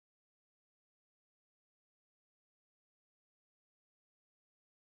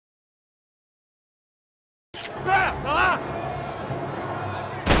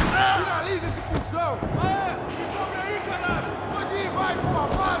Finaliza esse pulsão! Aê! Sobre aí, caralho! Pode ir, vai, porra,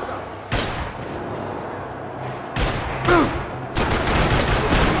 vaza! Porra!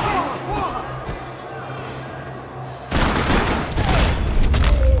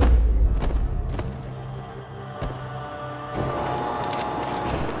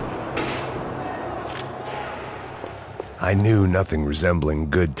 I knew nothing resembling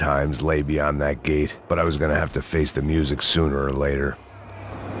good times lay beyond that gate, but I was gonna have to face the music sooner or later.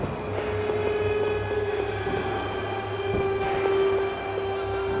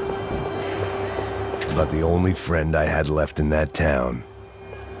 About the only friend I had left in that town.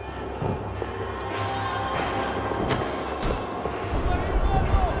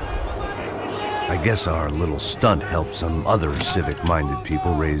 I guess our little stunt helped some other civic-minded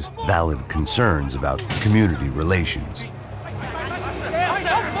people raise valid concerns about community relations.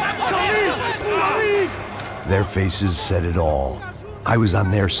 Their faces said it all. I was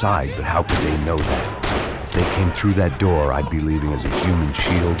on their side, but how could they know that? If they came through that door, I'd be leaving as a human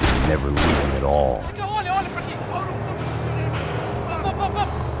shield and never leaving at all.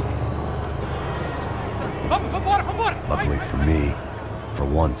 Luckily for me, for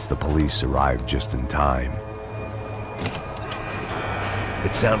once the police arrived just in time.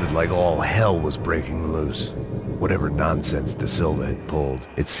 It sounded like all hell was breaking loose. Whatever nonsense De Silva had pulled,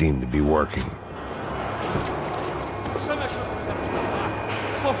 it seemed to be working.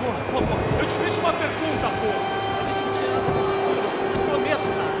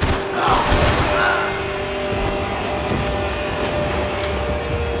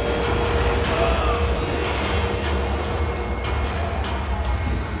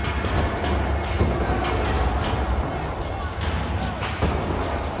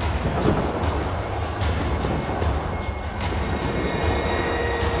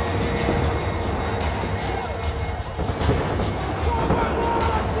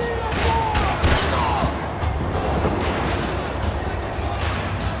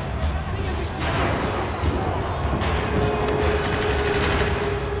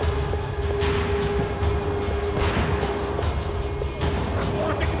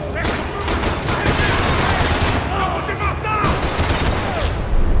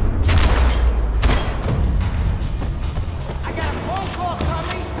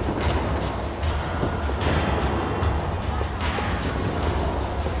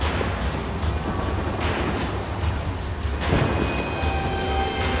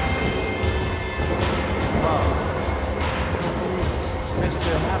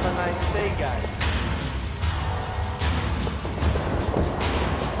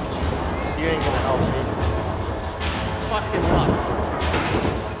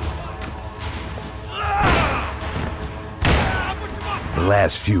 The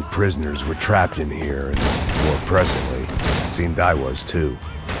last few prisoners were trapped in here, and more pressingly, seemed I was too.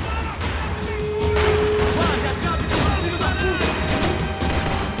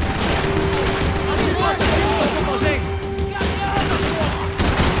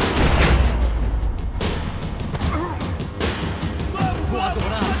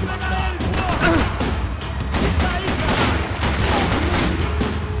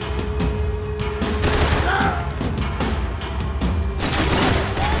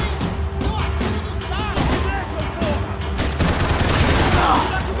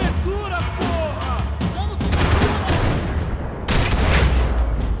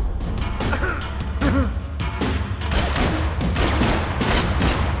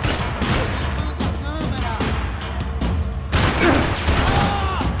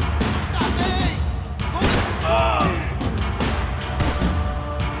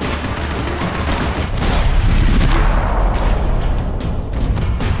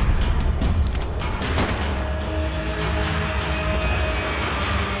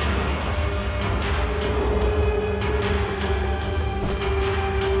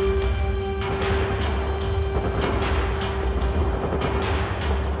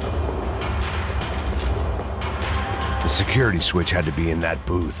 The security switch had to be in that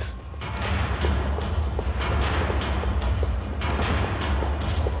booth.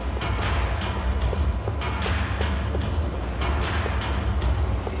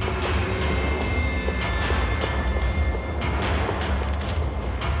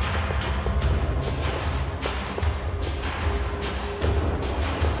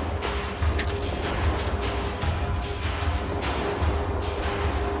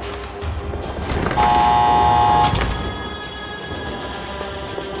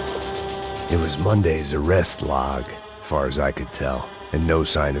 It was Monday's arrest log, as far as I could tell, and no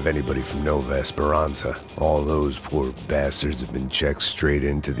sign of anybody from Nova Esperanza. All those poor bastards have been checked straight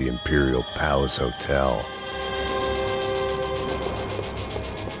into the Imperial Palace Hotel.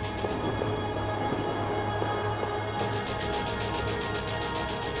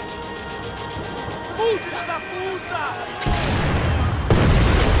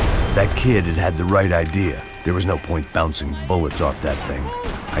 That kid had had the right idea. There was no point bouncing bullets off that thing.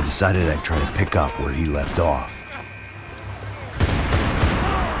 I decided I'd try and pick up where he left off.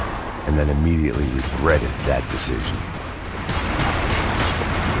 And then immediately regretted that decision.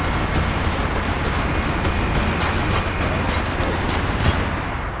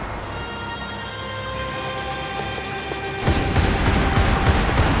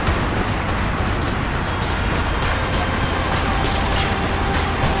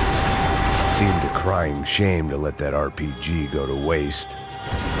 Seemed a crying shame to let that RPG go to waste.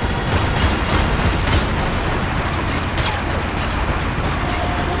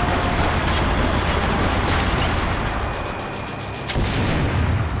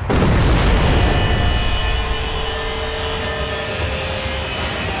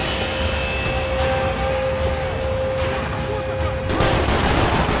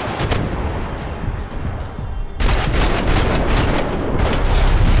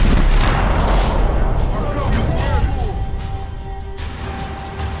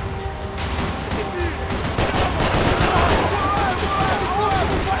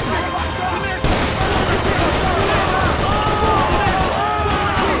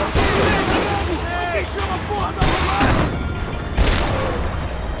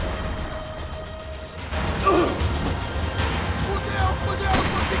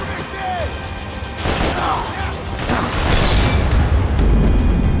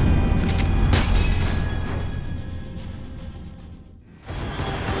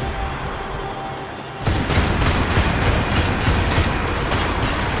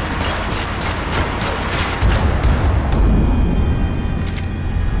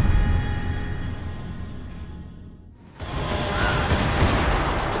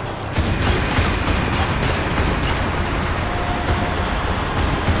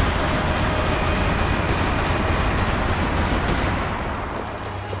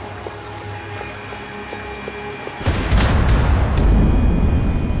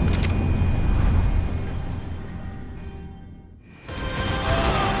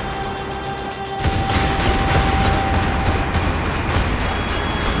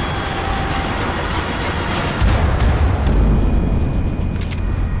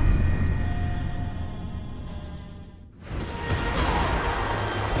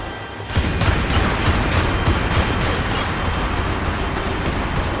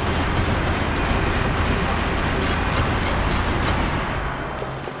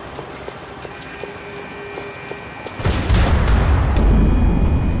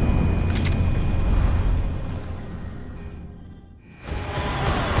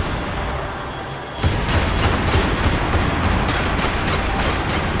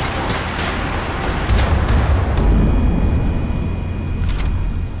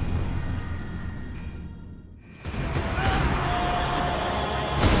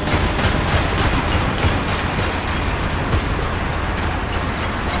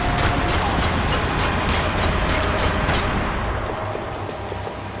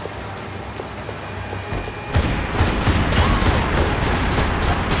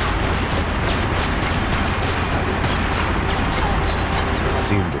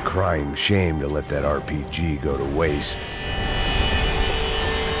 Seemed a crying shame to let that RPG go to waste.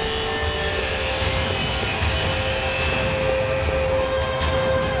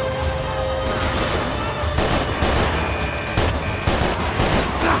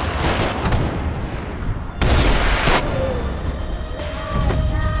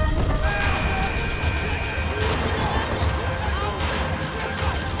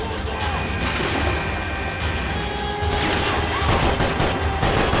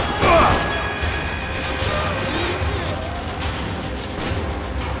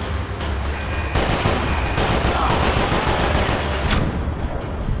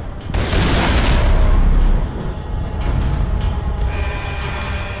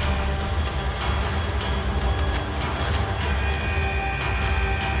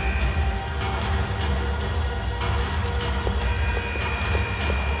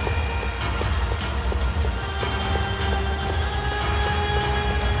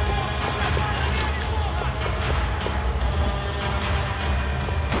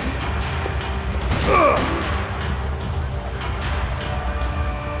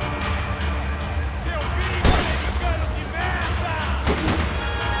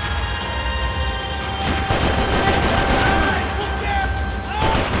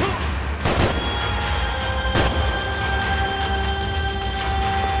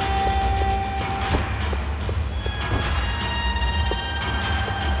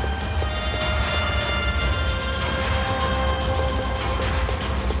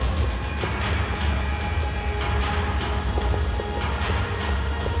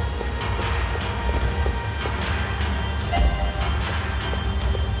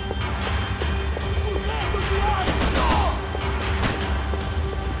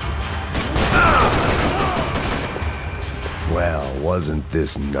 Wasn't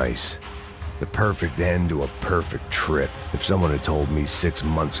this nice? The perfect end to a perfect trip. If someone had told me 6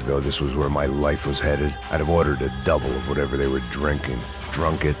 months ago this was where my life was headed, I'd have ordered a double of whatever they were drinking,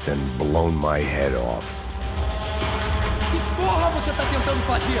 drunk it, then blown my head off. Que porra você tá tentando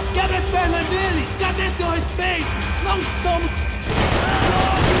fazer? Quebra as pernas dele! Cadê seu respeito? Não estamos...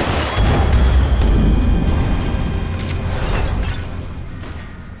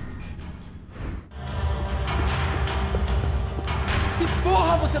 Que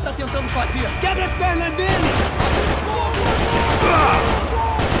porra você tá tentando fazer? Quebra as pernas dele!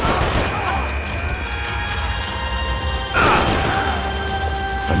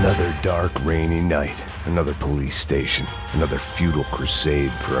 Another dark, rainy night. Another police station. Another futile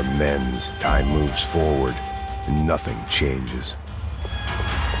crusade for amends. Time moves forward, and nothing changes.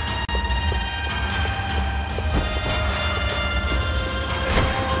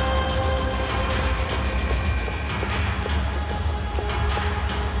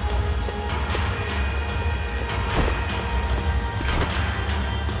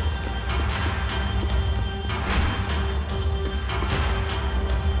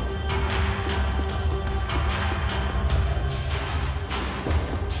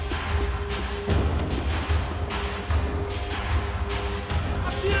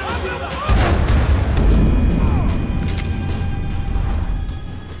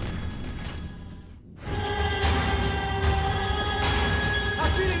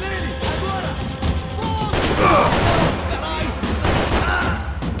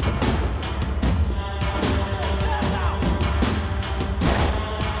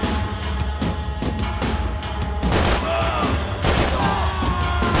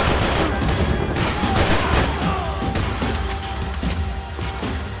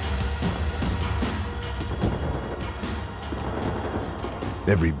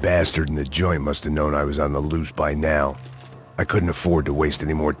 Every bastard in the joint must have known I was on the loose by now. I couldn't afford to waste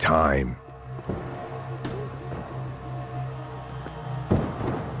any more time.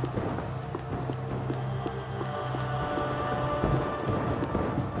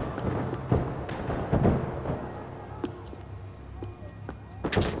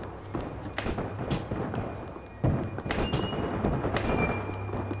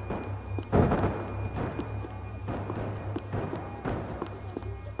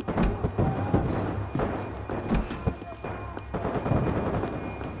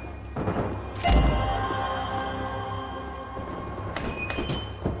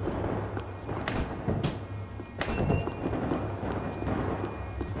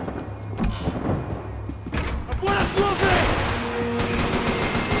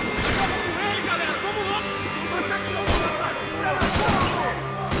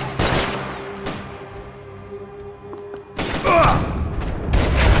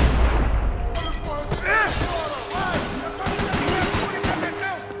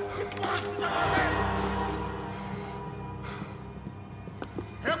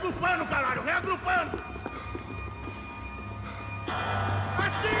 Reagrupando, caralho! Reagrupando!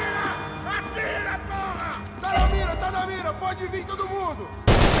 Atira! Atira, porra! Tá na mira! Tá na mira! Pode vir todo mundo!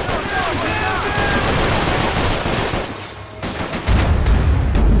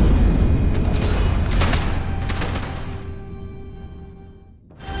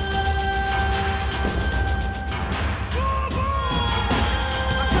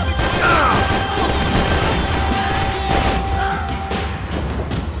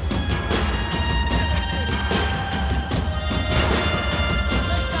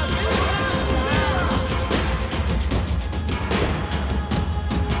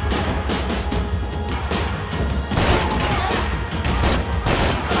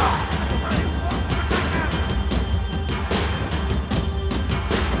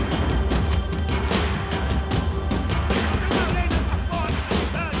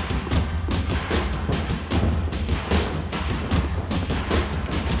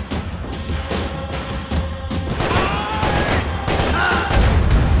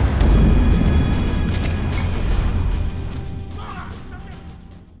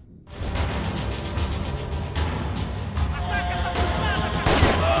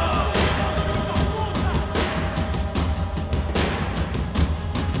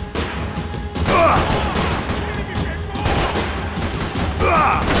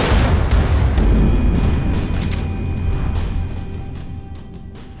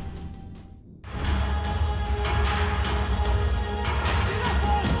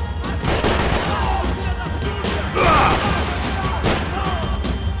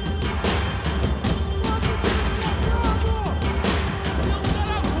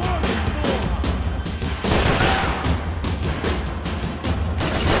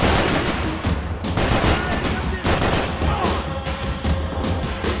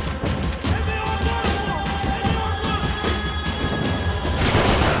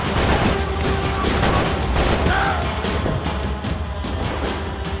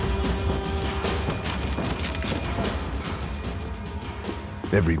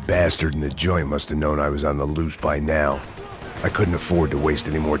 Every bastard in the joint must have known I was on the loose by now. I couldn't afford to waste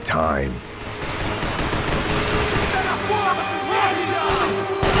any more time.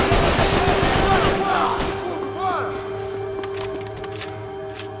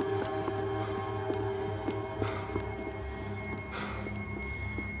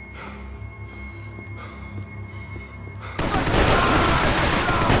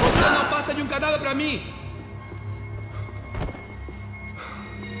 Você não passa de um cadáver pra mim!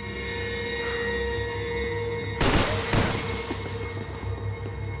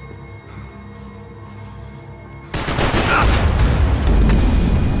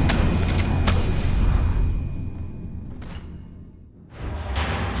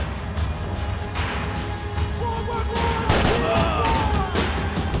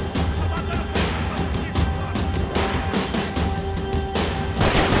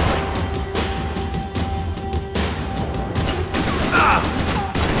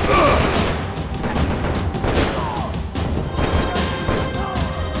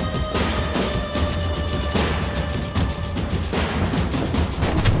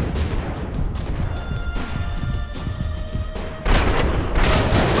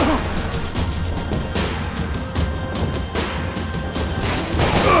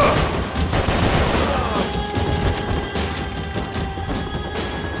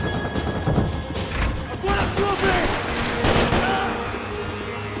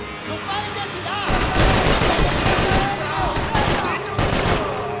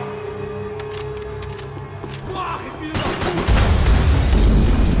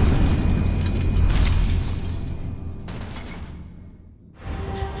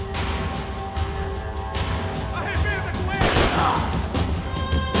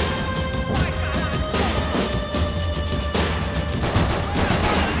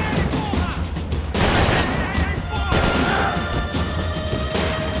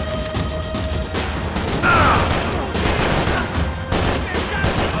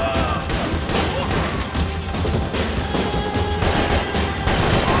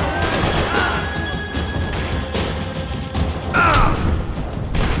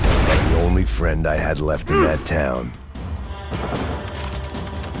 Friend I had left in that town.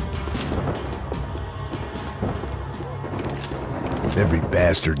 Every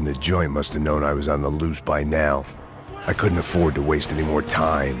bastard in the joint must have known I was on the loose by now. I couldn't afford to waste any more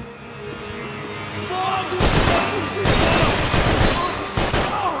time.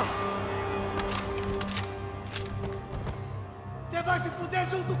 Você vai se fuder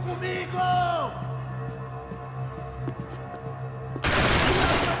junto comigo!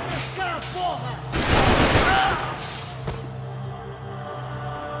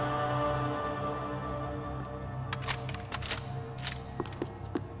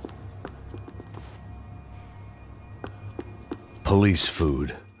 Police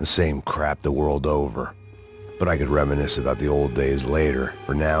food, the same crap the world over. But I could reminisce about the old days later.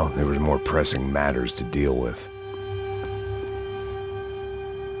 For now, there was more pressing matters to deal with.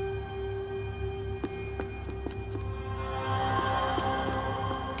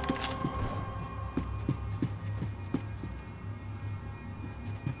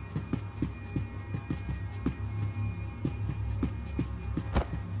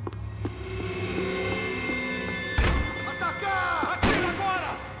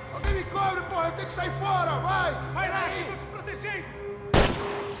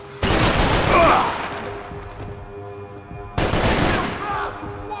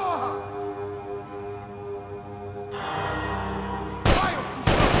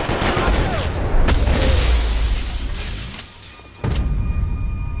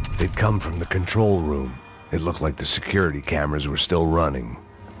 They'd come from the control room. It looked like the security cameras were still running.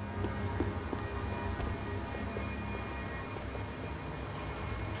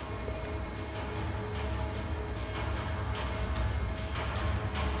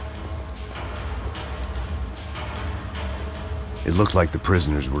 It looked like the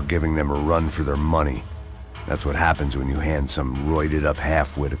prisoners were giving them a run for their money. That's what happens when you hand some roided-up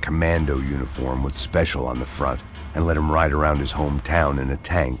halfwit a commando uniform with special on the front and let him ride around his hometown in a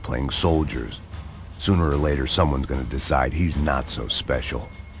tank playing soldiers. Sooner or later, someone's gonna decide he's not so special.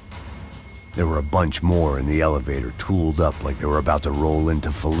 There were a bunch more in the elevator, tooled up like they were about to roll into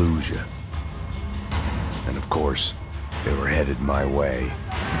Fallujah. And of course, they were headed my way.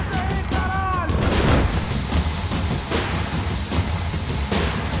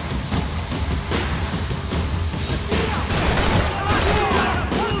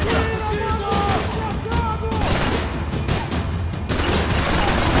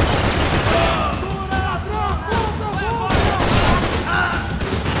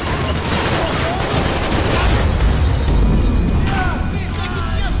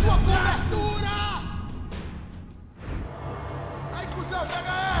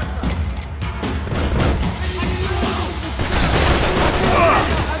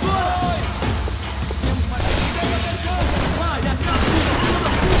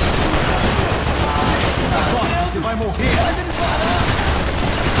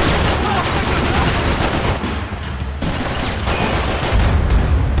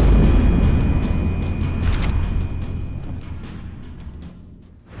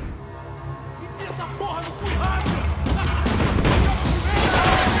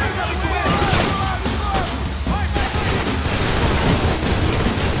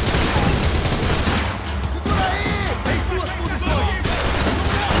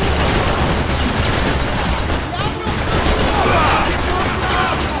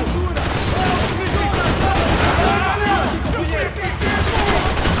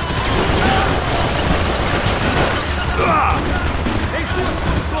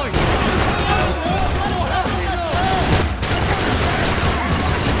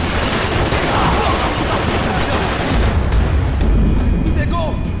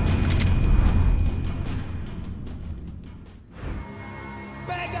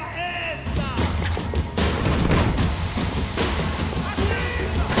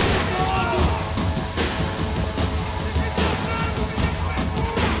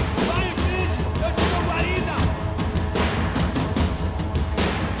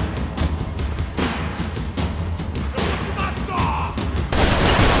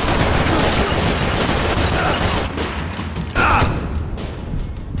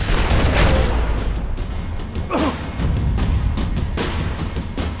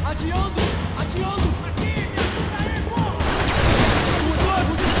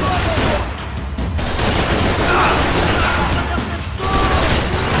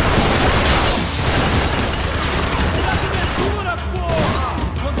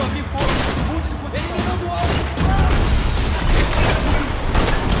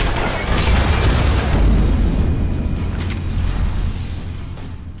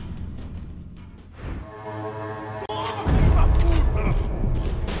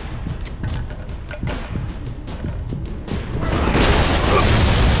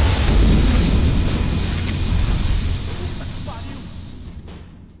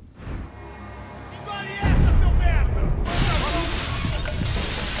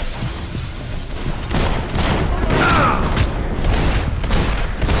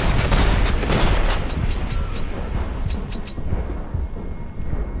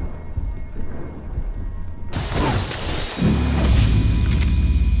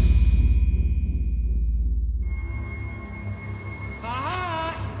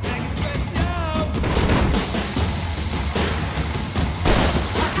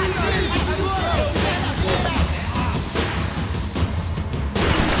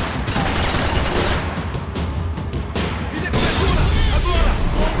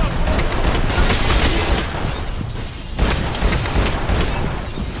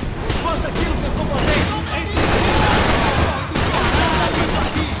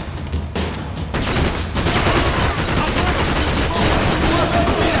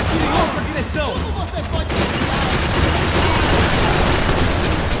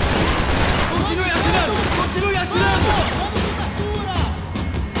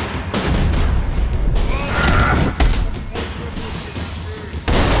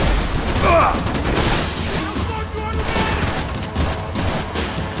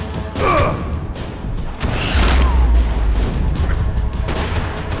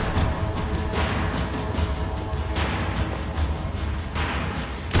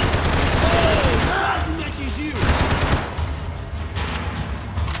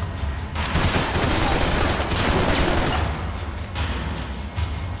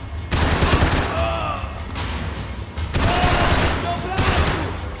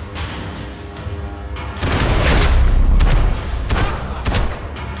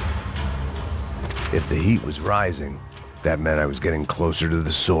 If the heat was rising, that meant I was getting closer to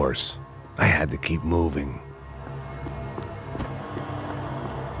the source. I had to keep moving.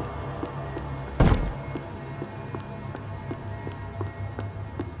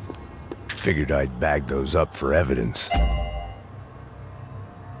 Figured I'd bag those up for evidence.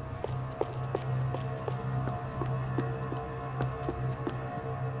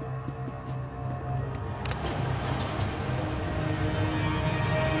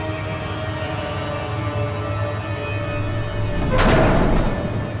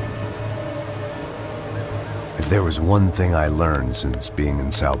 If there was one thing I learned since being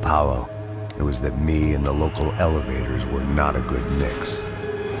in Sao Paulo, it was that me and the local elevators were not a good mix.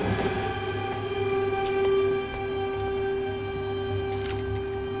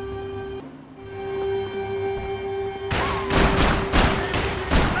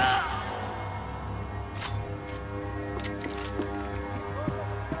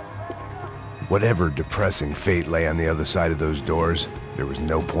 Whatever depressing fate lay on the other side of those doors, there was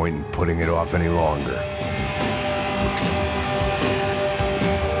no point in putting it off any longer.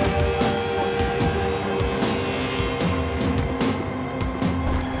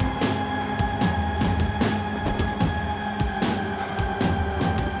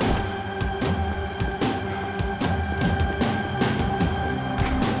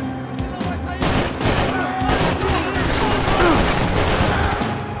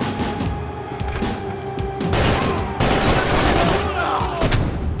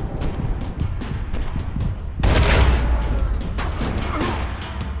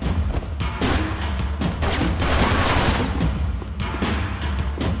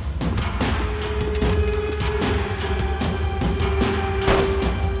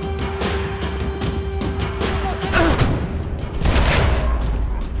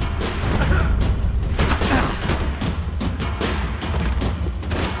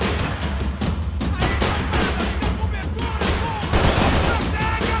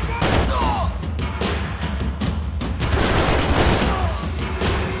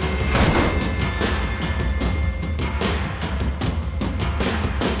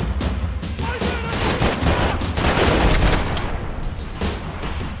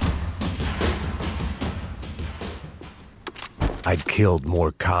 I'd killed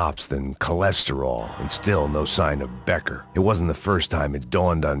more cops than cholesterol, and still no sign of Becker. It wasn't the first time it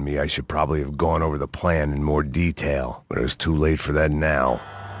dawned on me I should probably have gone over the plan in more detail, but it was too late for that now.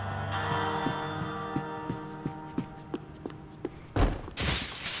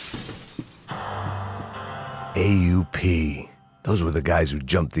 AUP. Those were the guys who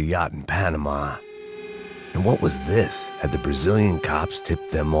jumped the yacht in Panama. And what was this? Had the Brazilian cops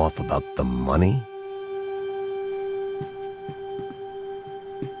tipped them off about the money?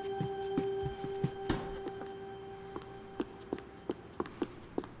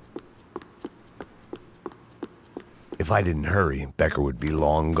 If I didn't hurry, Becker would be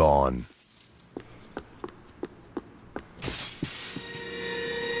long gone.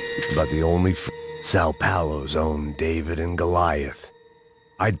 About the only Sao Paulo's own David and Goliath.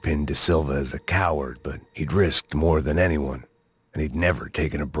 I'd pinned De Silva as a coward, but he'd risked more than anyone, and he'd never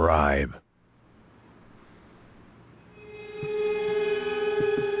taken a bribe.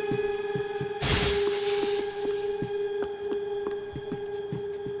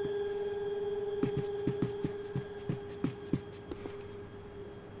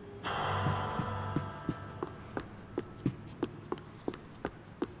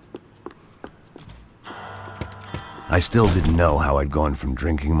 I still didn't know how I'd gone from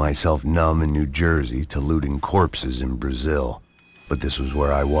drinking myself numb in New Jersey to looting corpses in Brazil. But this was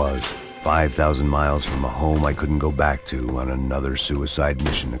where I was, 5,000 miles from a home I couldn't go back to, on another suicide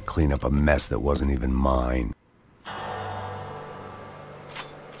mission to clean up a mess that wasn't even mine.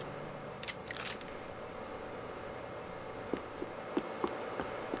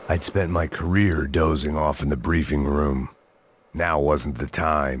 I'd spent my career dozing off in the briefing room. Now wasn't the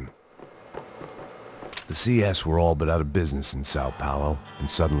time. The CS were all but out of business in Sao Paulo, and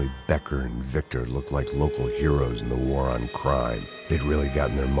suddenly Becker and Victor looked like local heroes in the war on crime. They'd really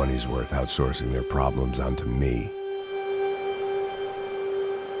gotten their money's worth outsourcing their problems onto me.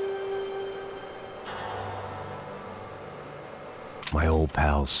 My old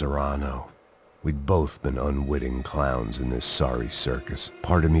pal Serrano. We'd both been unwitting clowns in this sorry circus.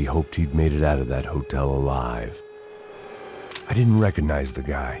 Part of me hoped he'd made it out of that hotel alive. I didn't recognize the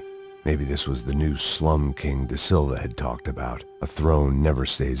guy. Maybe this was the new slum king De Silva had talked about. A throne never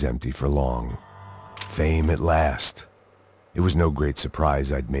stays empty for long. Fame at last. It was no great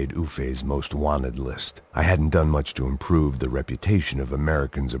surprise I'd made Ufe's most wanted list. I hadn't done much to improve the reputation of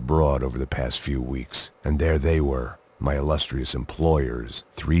Americans abroad over the past few weeks, and there they were, my illustrious employers.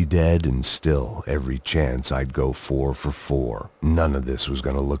 3 dead and still every chance I'd go 4 for 4. None of this was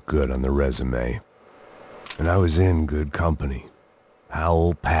gonna look good on the resume. And I was in good company.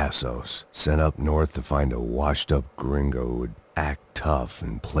 Howell Passos, sent up north to find a washed-up gringo who would act tough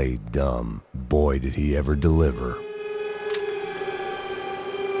and play dumb. Boy, did he ever deliver.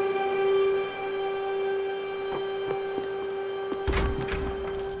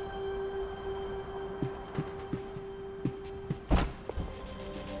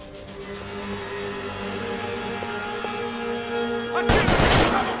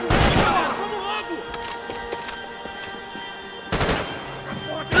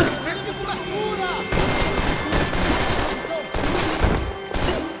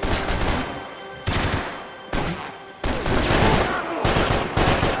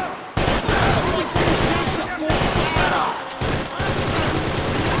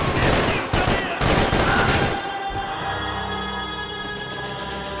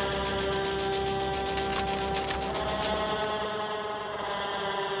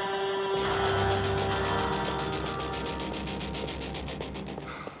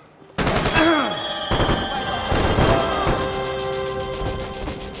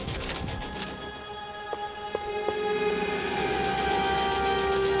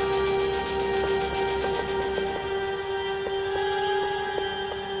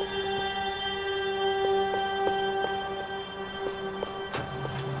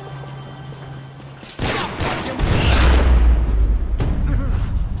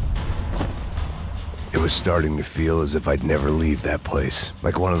 It was starting to feel as if I'd never leave that place.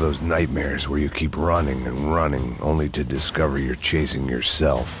 Like one of those nightmares where you keep running and running, only to discover you're chasing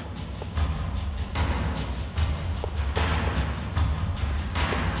yourself.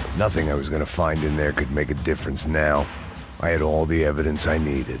 Nothing I was gonna find in there could make a difference now. I had all the evidence I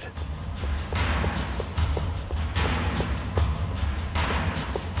needed.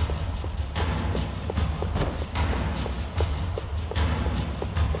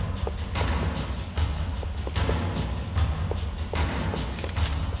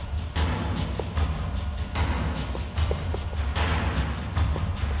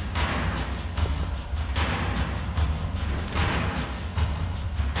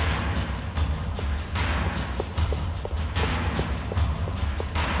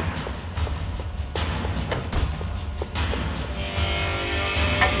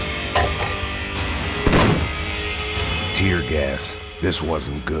 Tear gas. This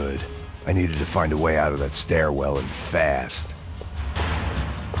wasn't good. I needed to find a way out of that stairwell and fast.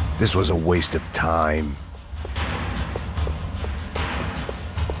 This was a waste of time.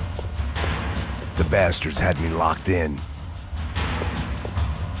 The bastards had me locked in.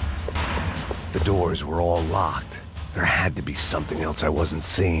 The doors were all locked. There had to be something else I wasn't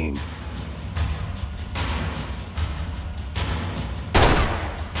seeing.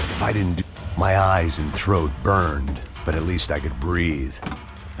 If I didn't do... My eyes and throat burned, but at least I could breathe.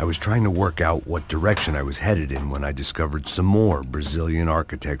 I was trying to work out what direction I was headed in when I discovered some more Brazilian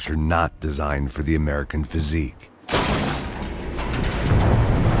architecture not designed for the American physique.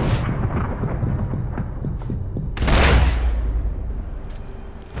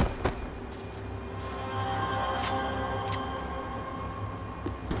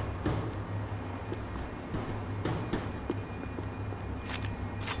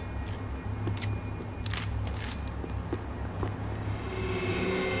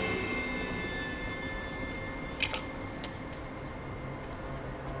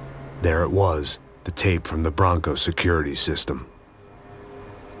 There it was, the tape from the Bronco security system.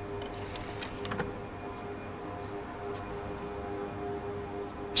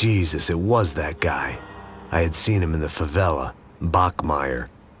 Jesus, it was that guy. I had seen him in the favela. Bachmeyer,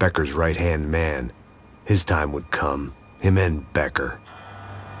 Becker's right-hand man. His time would come. Him and Becker.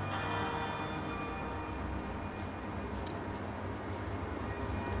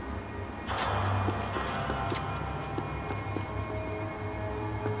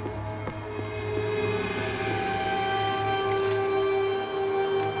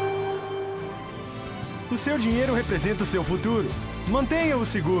 O seu dinheiro representa o seu futuro. Mantenha-o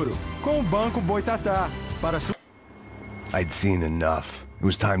seguro, com o Banco Boitatá, para sua... I'd seen enough. It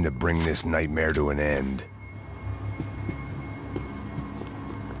was time to bring this nightmare to an end.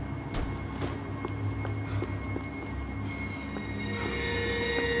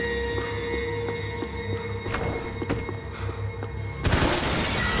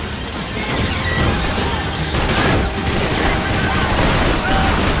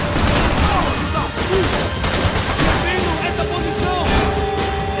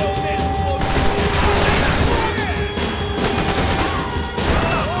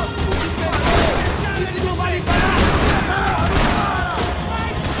 Esse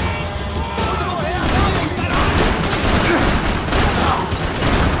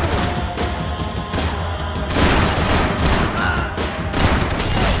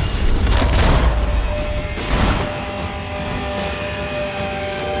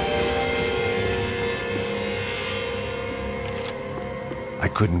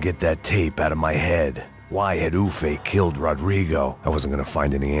couldn't get that tape out of my head. Why had Ufe killed Rodrigo? I wasn't gonna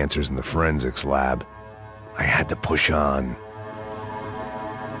find any answers in the forensics lab. I had to push on.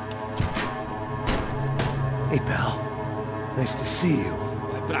 Hey, pal. Nice to see you.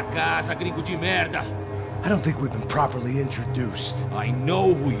 Vai pra casa, gringo de merda. I don't think we've been properly introduced. I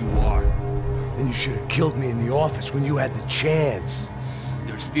know who you are. And you should have killed me in the office when you had the chance.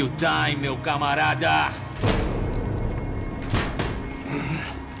 There's still time, meu camarada.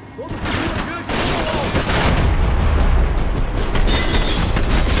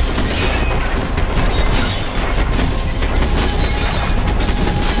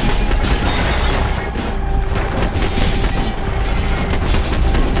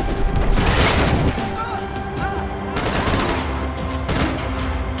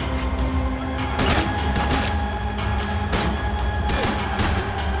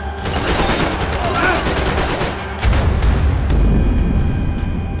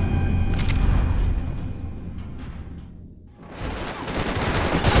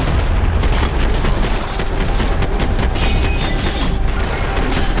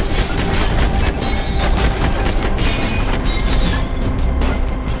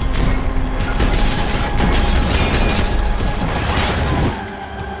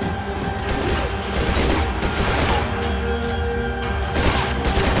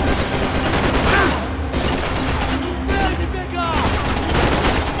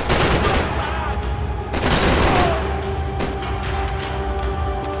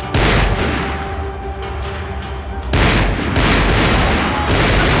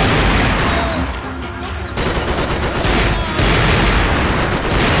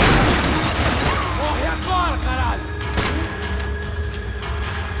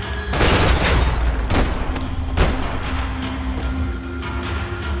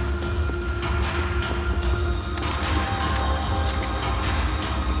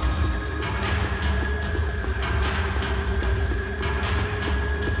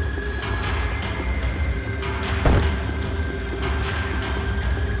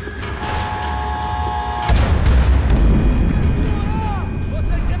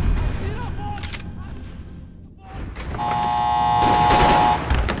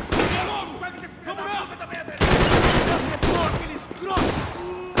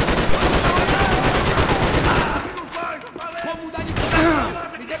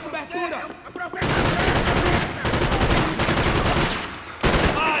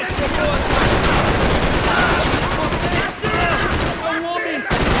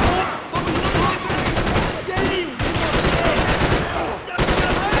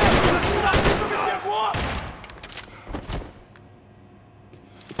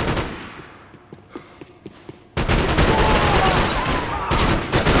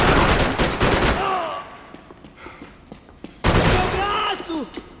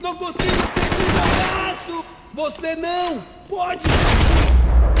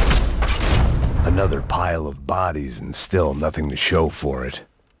 Another pile of bodies and still nothing to show for it.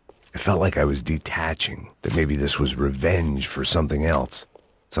 It felt like I was detaching, that maybe this was revenge for something else,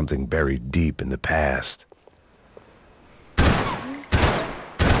 something buried deep in the past.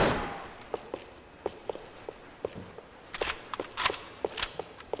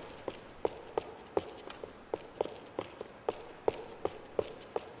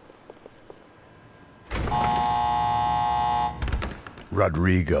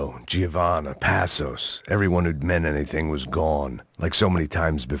 Rodrigo, Giovanna, Passos, everyone who'd meant anything was gone. Like so many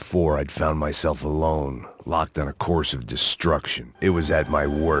times before, I'd found myself alone, locked on a course of destruction. It was at my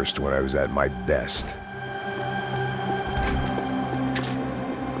worst when I was at my best.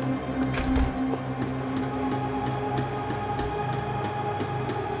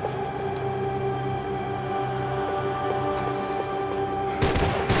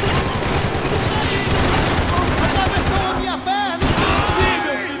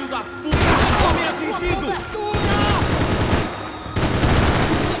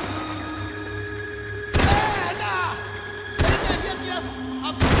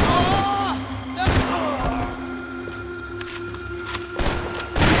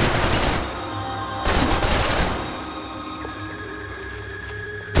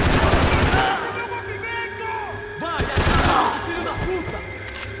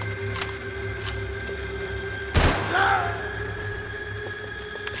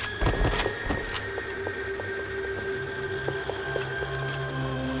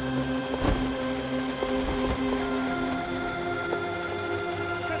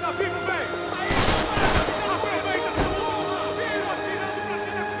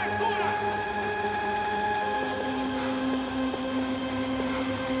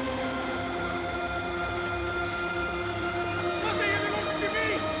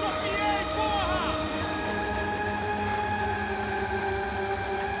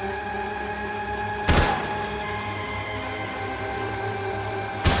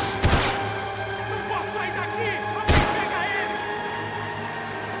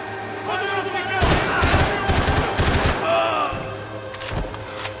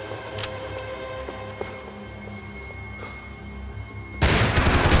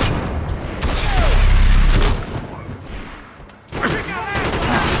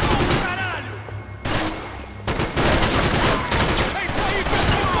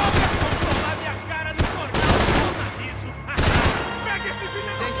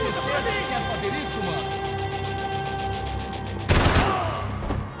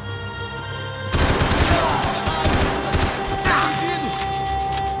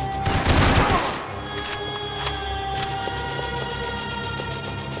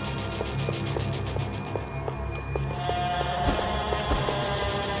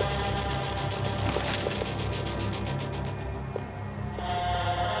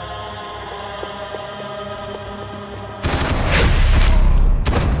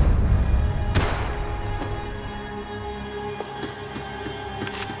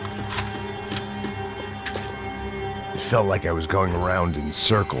 felt like I was going around in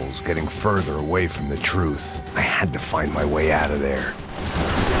circles, getting further away from the truth. I had to find my way out of there.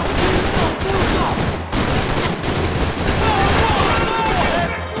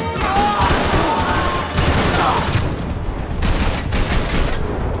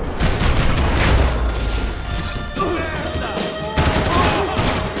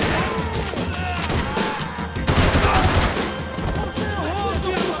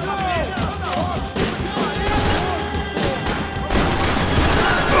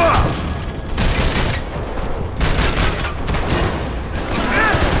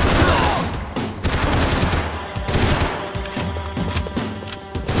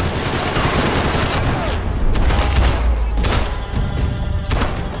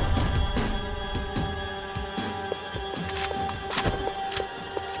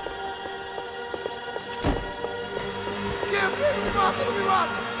 Não me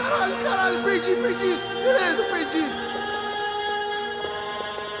mata! Caralho, perdi! Beleza, perdi!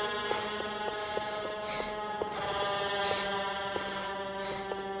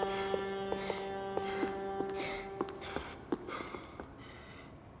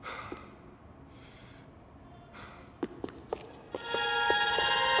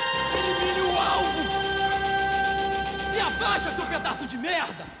 Elimine o alvo! Se abaixa, seu pedaço de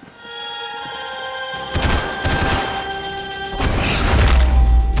merda!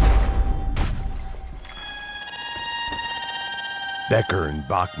 Becker and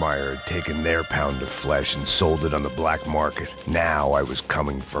Bachmeyer had taken their pound of flesh and sold it on the black market. Now I was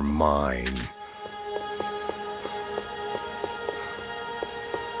coming for mine.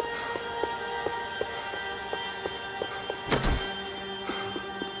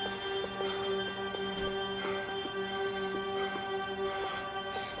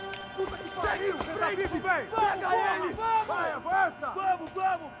 Pega ele! Vai, avança! Vamos!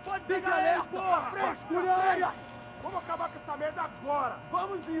 Pode pegar ele, porra! Frescura! Vamos acabar com essa merda agora!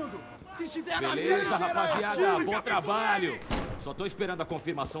 Vamos indo! Se estiver na Beleza, minha... rapaziada, bom trabalho! Só tô esperando a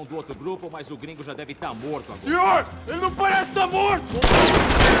confirmação do outro grupo, mas o gringo já deve estar morto agora. Senhor! Ele não parece estar morto!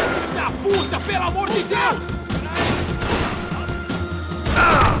 Filho da puta, pelo amor de Deus!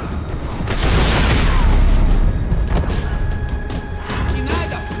 Que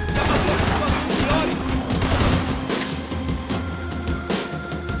nada! Já passou por situações piores!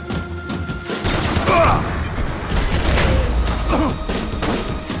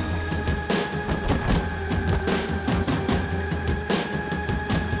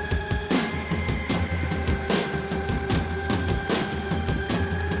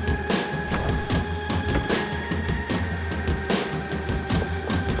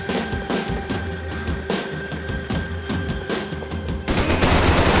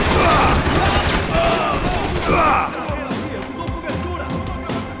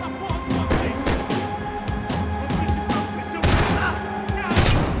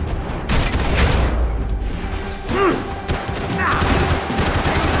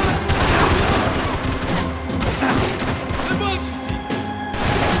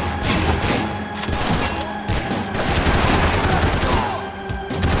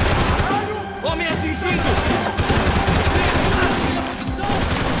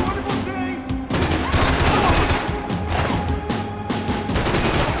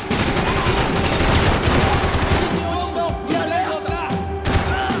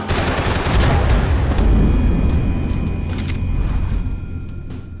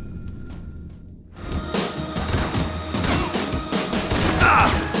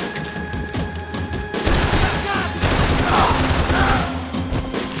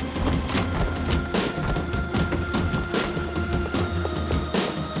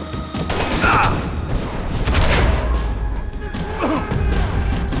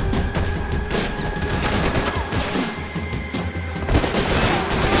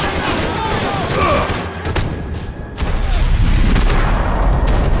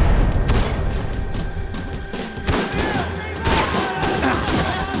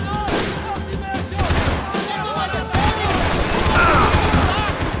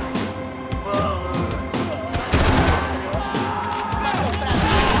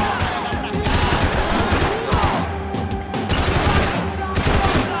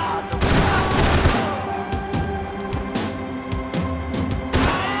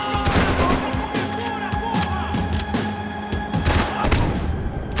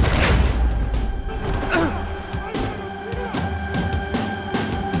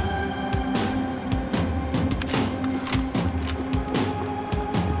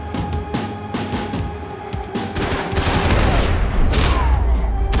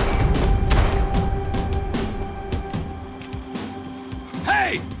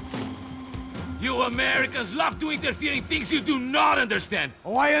 Americans love to interfere in things you do not understand.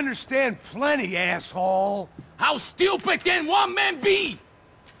 Oh, I understand plenty, asshole. How stupid can one man be?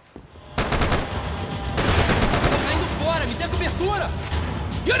 Tô caindo fora, me dê cobertura!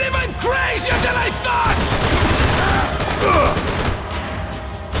 You're even crazier than I thought!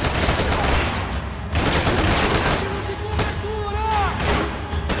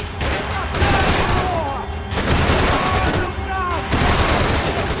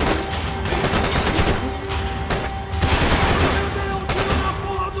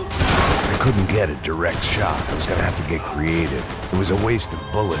 Couldn't get a direct shot. I was gonna have to get creative. It was a waste of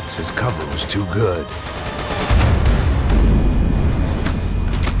bullets. His cover was too good.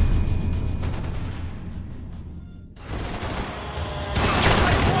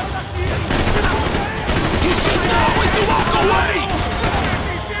 You should know when to walk away!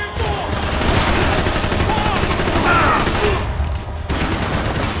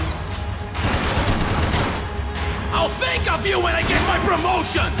 I'll think of you when I get my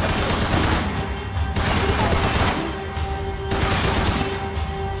promotion!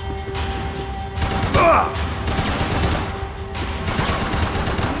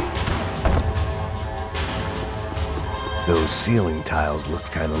 Those ceiling tiles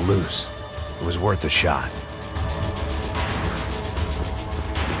looked kind of loose. It was worth a shot.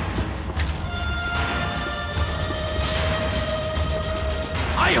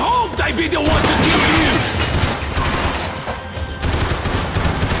 I hoped I'd be the one to kill you!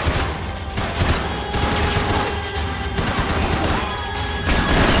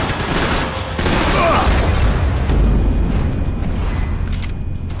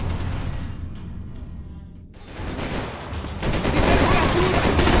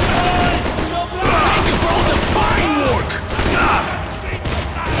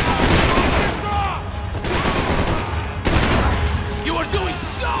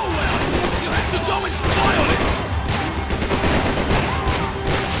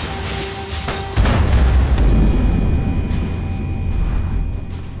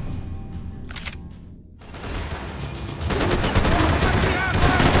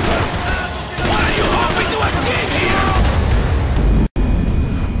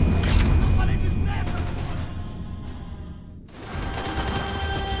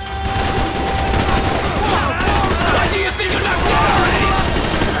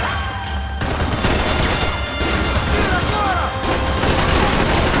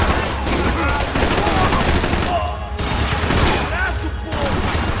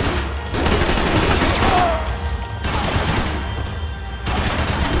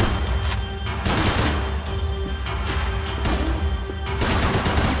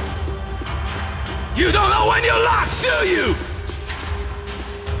 You don't know when you're lost, do you?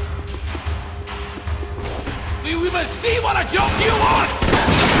 Do you even see what a joke you are?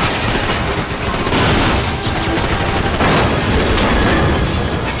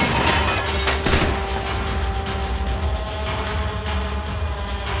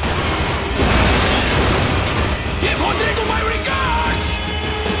 Give Rodrigo my regards!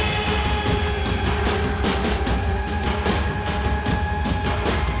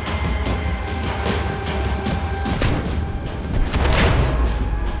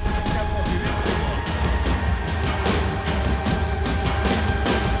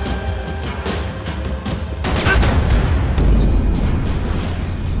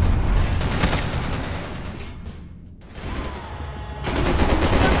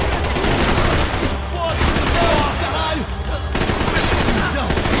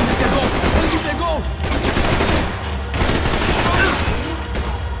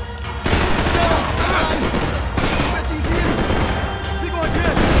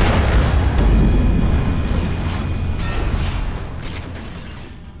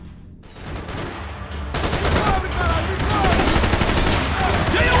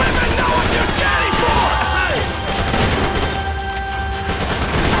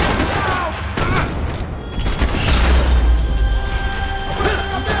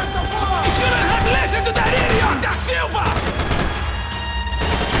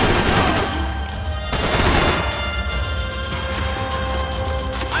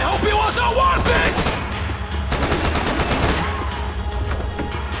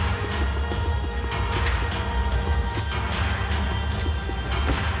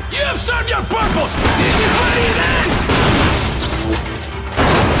 have served your purpose! This is where it ends!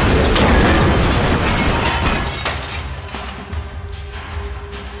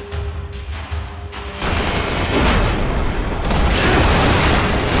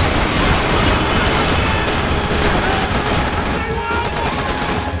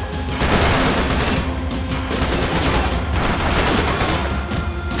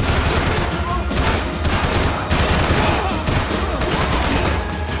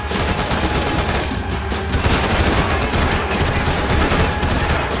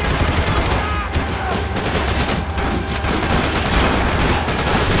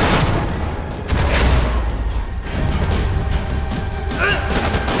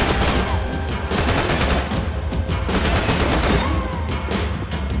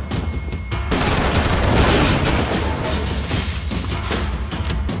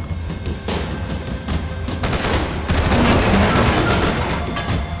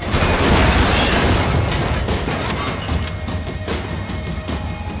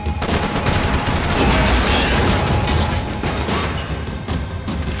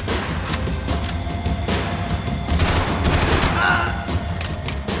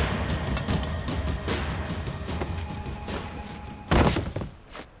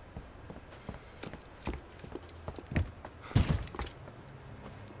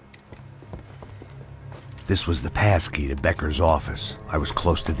 This was the passkey to Becker's office. I was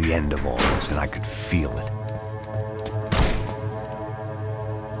close to the end of all this, and I could feel it.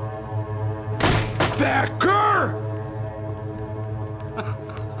 Becker!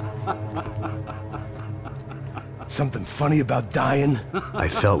 Something funny about dying? I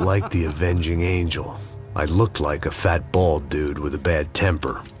felt like the avenging angel. I looked like a fat bald dude with a bad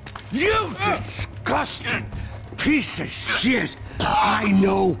temper. You disgusting piece of shit! I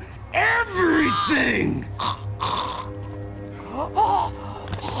know everything!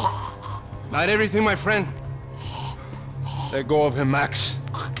 Not everything, my friend. Let go of him, Max.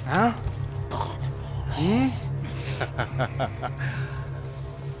 Huh?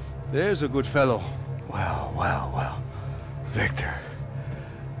 There's a good fellow. Well, well, well. Victor,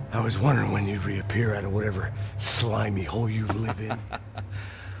 I was wondering when you'd reappear out of whatever slimy hole you live in.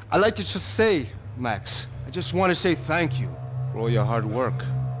 I'd like to just say, Max, I just want to say thank you for all your hard work,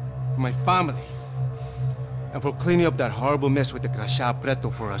 for my family, and for cleaning up that horrible mess with the Crachá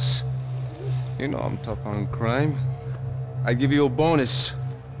Preto for us. You know I'm tough on crime. I give you a bonus,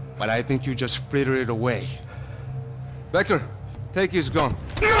 but I think you just fritter it away. Becker, take his gun.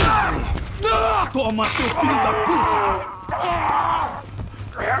 Toma, seu filho da puta!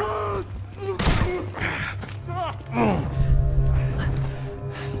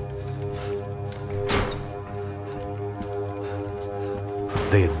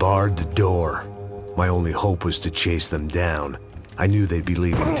 They had barred the door. My only hope was to chase them down. I knew they'd be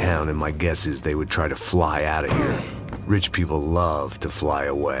leaving town, and my guess is they would try to fly out of here. Rich people love to fly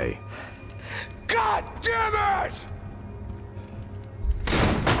away. God damn it!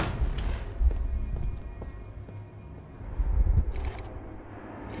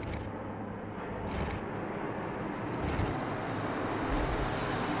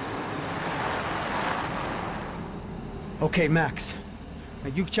 Okay, Max. Now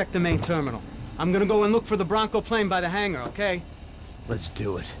you check the main terminal. I'm gonna go and look for the Bronco plane by the hangar, okay? Let's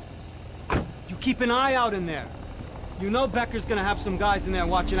do it. You keep an eye out in there. You know Becker's gonna have some guys in there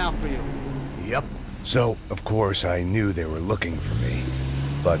watching out for you. Yep. So, of course, I knew they were looking for me.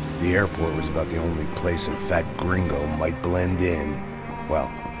 But the airport was about the only place a fat gringo might blend in.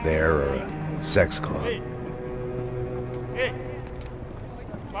 Well, there or a sex club.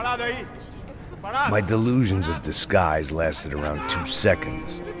 My delusions of disguise lasted around 2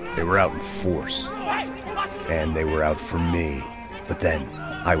 seconds. They were out in force. And they were out for me. But then,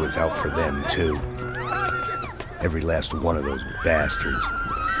 I was out for them too. Every last one of those bastards.